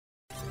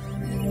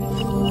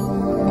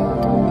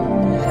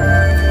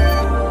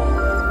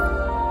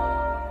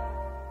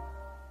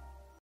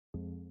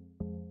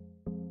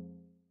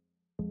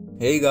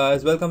Hey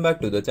guys, welcome back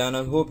to the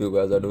channel. Hope you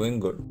guys are doing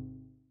good.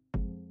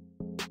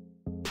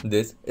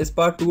 This is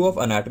part 2 of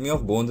anatomy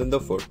of bones in the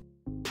foot.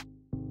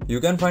 You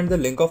can find the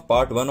link of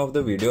part 1 of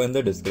the video in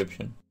the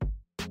description.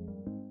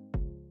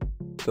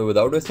 So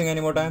without wasting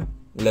any more time,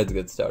 let's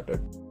get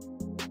started.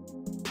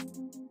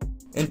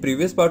 In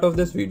previous part of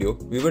this video,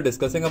 we were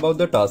discussing about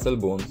the tarsal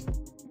bones.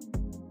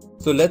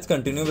 So let's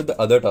continue with the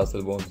other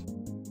tarsal bones.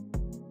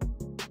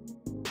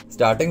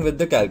 Starting with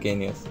the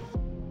calcaneus.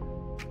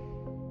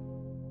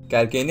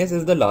 Calcaneus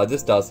is the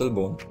largest tarsal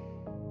bone.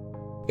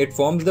 It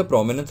forms the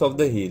prominence of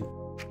the heel.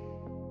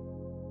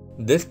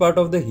 This part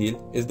of the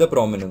heel is the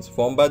prominence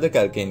formed by the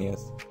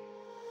calcaneus.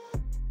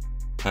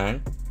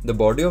 And the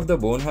body of the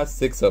bone has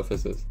 6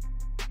 surfaces.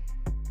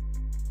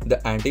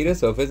 The anterior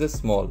surface is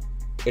small.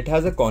 It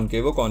has a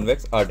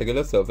concavo-convex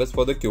articular surface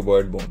for the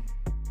cuboid bone.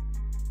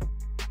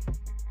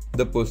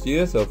 The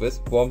posterior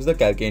surface forms the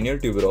calcaneal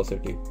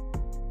tuberosity.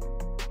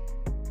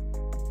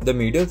 The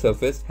medial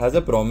surface has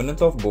a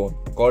prominence of bone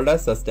called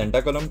as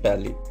sustentaculum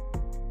tali.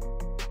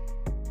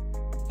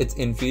 Its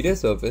inferior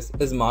surface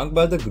is marked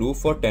by the groove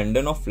for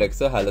tendon of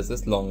flexor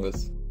hallucis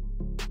longus.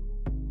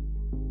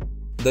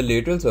 The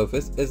lateral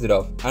surface is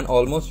rough and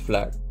almost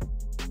flat.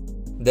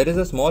 There is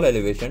a small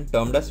elevation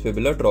termed as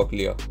fibular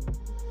trochlea.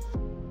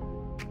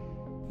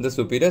 The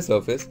superior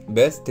surface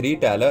bears 3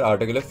 talar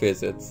articular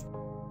facets: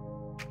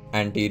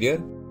 anterior,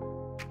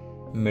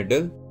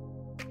 middle,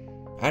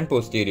 and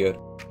posterior,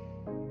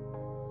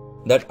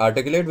 that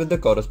articulate with the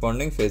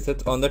corresponding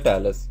facets on the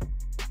talus.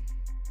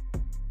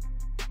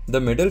 The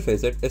middle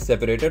facet is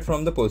separated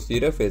from the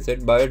posterior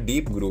facet by a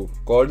deep groove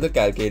called the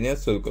calcaneus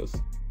sulcus.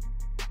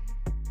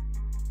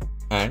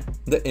 And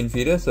the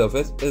inferior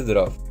surface is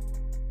rough.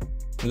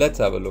 Let's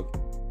have a look.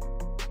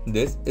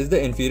 This is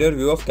the inferior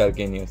view of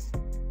calcaneus.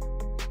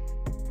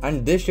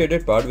 And this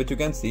shaded part which you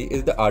can see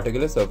is the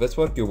articular surface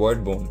for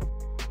cuboid bone.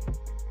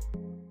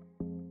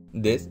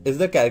 This is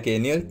the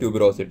calcaneal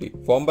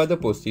tuberosity formed by the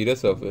posterior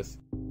surface.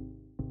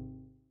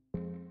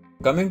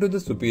 Coming to the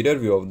superior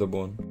view of the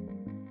bone.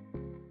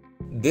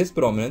 This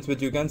prominence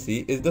which you can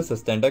see is the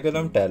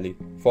sustentaculum tali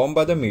formed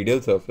by the medial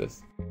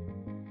surface.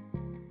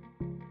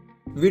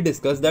 We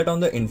discussed that on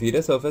the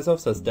inferior surface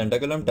of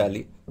sustentaculum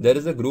tali there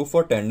is a groove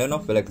for tendon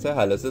of flexor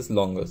hallucis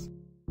longus.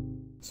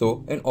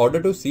 So in order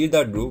to see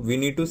that groove we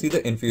need to see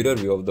the inferior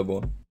view of the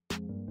bone.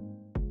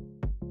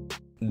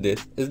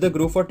 This is the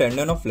groove for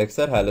tendon of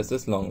flexor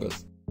hallucis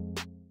longus.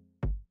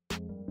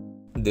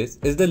 This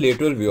is the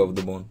lateral view of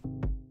the bone.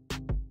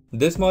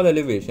 This small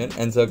elevation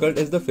encircled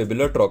is the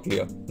fibular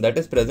trochlea that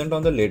is present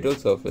on the lateral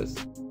surface.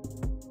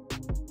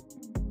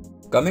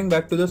 Coming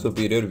back to the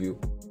superior view.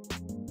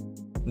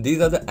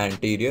 These are the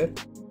anterior,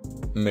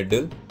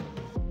 middle,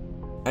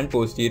 and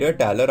posterior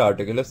talar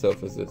articular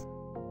surfaces.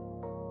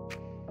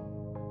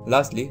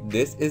 Lastly,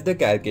 this is the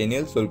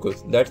calcaneal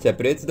sulcus that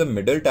separates the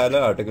middle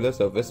talar articular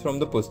surface from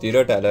the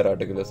posterior talar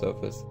articular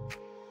surface.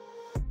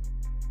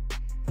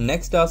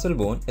 Next tarsal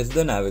bone is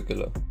the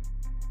navicular.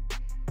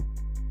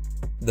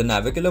 The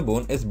navicular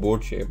bone is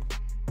boat-shaped.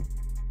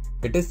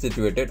 It is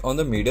situated on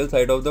the medial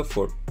side of the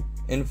foot,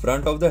 in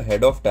front of the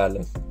head of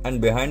talus and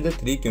behind the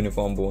 3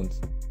 cuneiform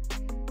bones.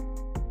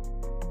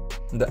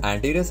 The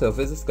anterior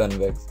surface is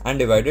convex and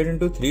divided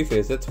into 3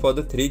 facets for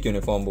the 3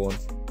 cuneiform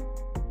bones.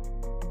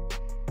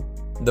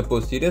 The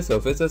posterior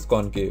surface is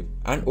concave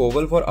and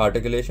oval for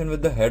articulation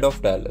with the head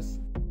of talus.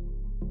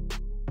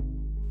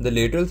 The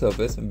lateral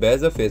surface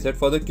bears a facet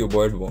for the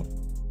cuboid bone.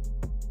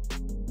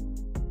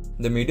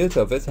 The medial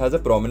surface has a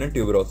prominent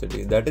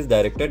tuberosity that is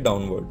directed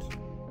downwards.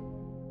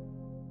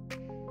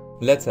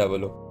 Let's have a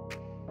look.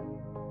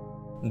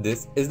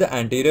 This is the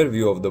anterior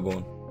view of the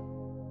bone.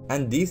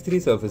 And these 3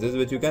 surfaces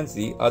which you can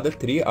see are the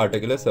 3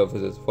 articular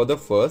surfaces for the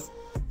first,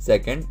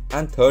 second,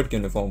 and third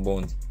cuneiform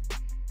bones.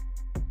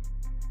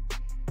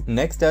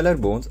 Next talar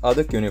bones are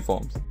the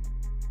cuneiforms.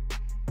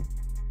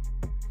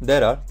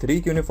 There are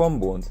 3 cuneiform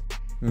bones: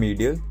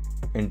 medial,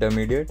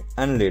 intermediate,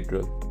 and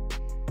lateral.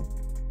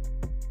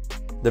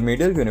 The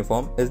medial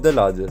cuneiform is the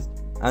largest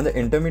and the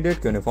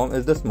intermediate cuneiform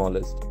is the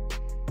smallest.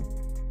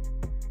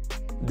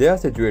 They are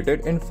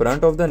situated in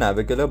front of the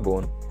navicular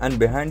bone and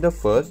behind the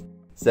first,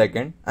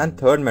 second, and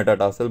third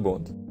metatarsal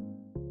bones.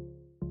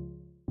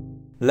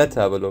 Let's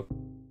have a look.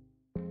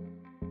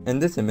 In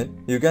this image,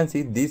 you can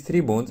see these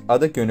 3 bones are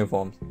the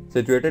cuneiforms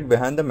situated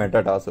behind the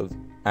metatarsals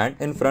and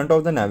in front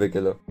of the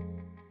navicular.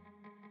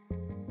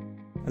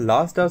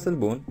 Last tarsal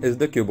bone is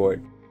the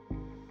cuboid.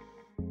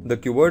 The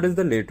cuboid is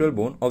the lateral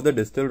bone of the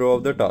distal row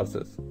of the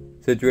tarsus,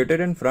 situated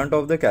in front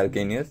of the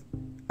calcaneus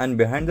and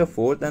behind the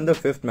 4th and the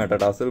 5th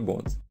metatarsal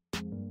bones.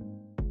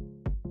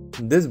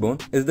 This bone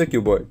is the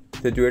cuboid,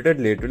 situated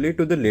laterally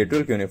to the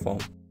lateral cuneiform.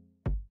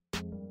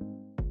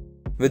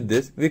 With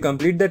this, we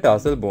complete the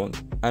tarsal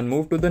bones and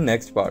move to the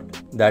next part,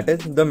 that is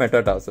the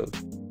metatarsals.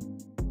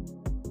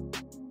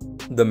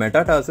 The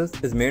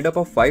metatarsals is made up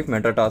of 5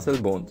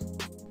 metatarsal bones,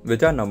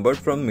 which are numbered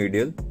from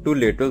medial to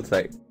lateral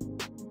side.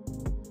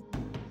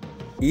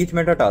 Each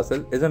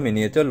metatarsal is a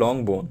miniature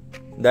long bone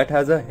that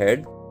has a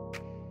head,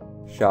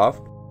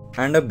 shaft,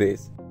 and a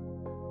base.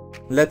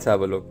 Let's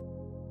have a look.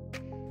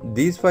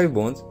 These 5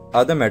 bones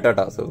are the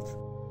metatarsals.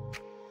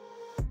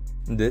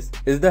 This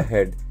is the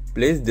head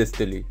placed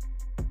distally.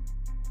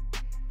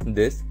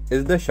 This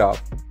is the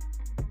shaft.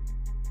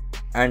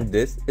 And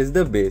this is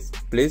the base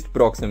placed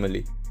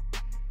proximally.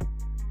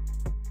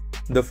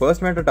 The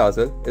first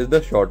metatarsal is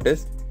the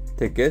shortest,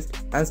 thickest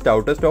and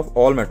stoutest of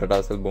all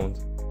metatarsal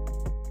bones.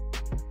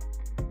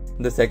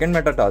 The second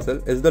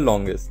metatarsal is the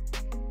longest.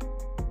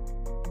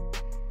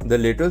 The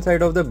lateral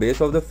side of the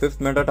base of the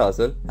fifth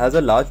metatarsal has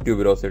a large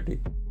tuberosity.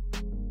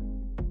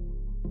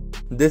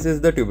 This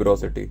is the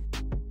tuberosity.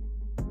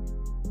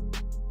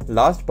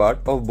 Last part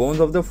of bones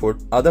of the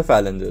foot are the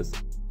phalanges.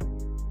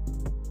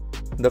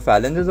 The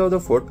phalanges of the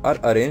foot are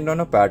arranged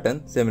on a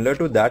pattern similar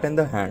to that in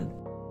the hand.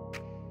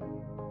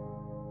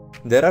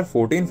 There are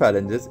 14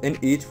 phalanges in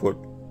each foot,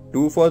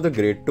 2 for the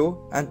great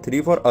toe and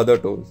 3 for other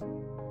toes.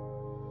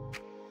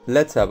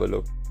 Let's have a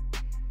look.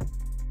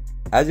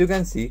 As you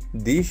can see,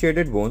 these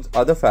shaded bones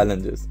are the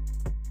phalanges.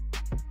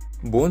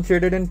 Bones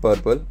shaded in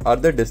purple are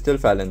the distal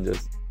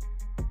phalanges.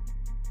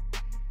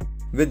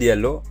 With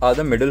yellow are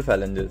the middle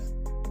phalanges.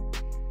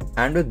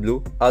 And with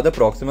blue are the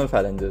proximal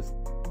phalanges.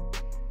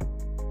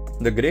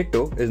 The great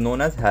toe is known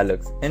as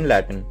hallux in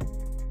Latin.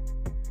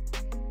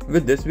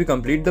 With this we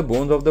complete the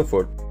bones of the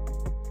foot.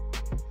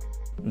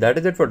 That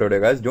is it for today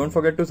guys. Don't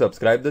forget to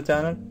subscribe the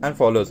channel and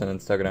follow us on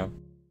Instagram.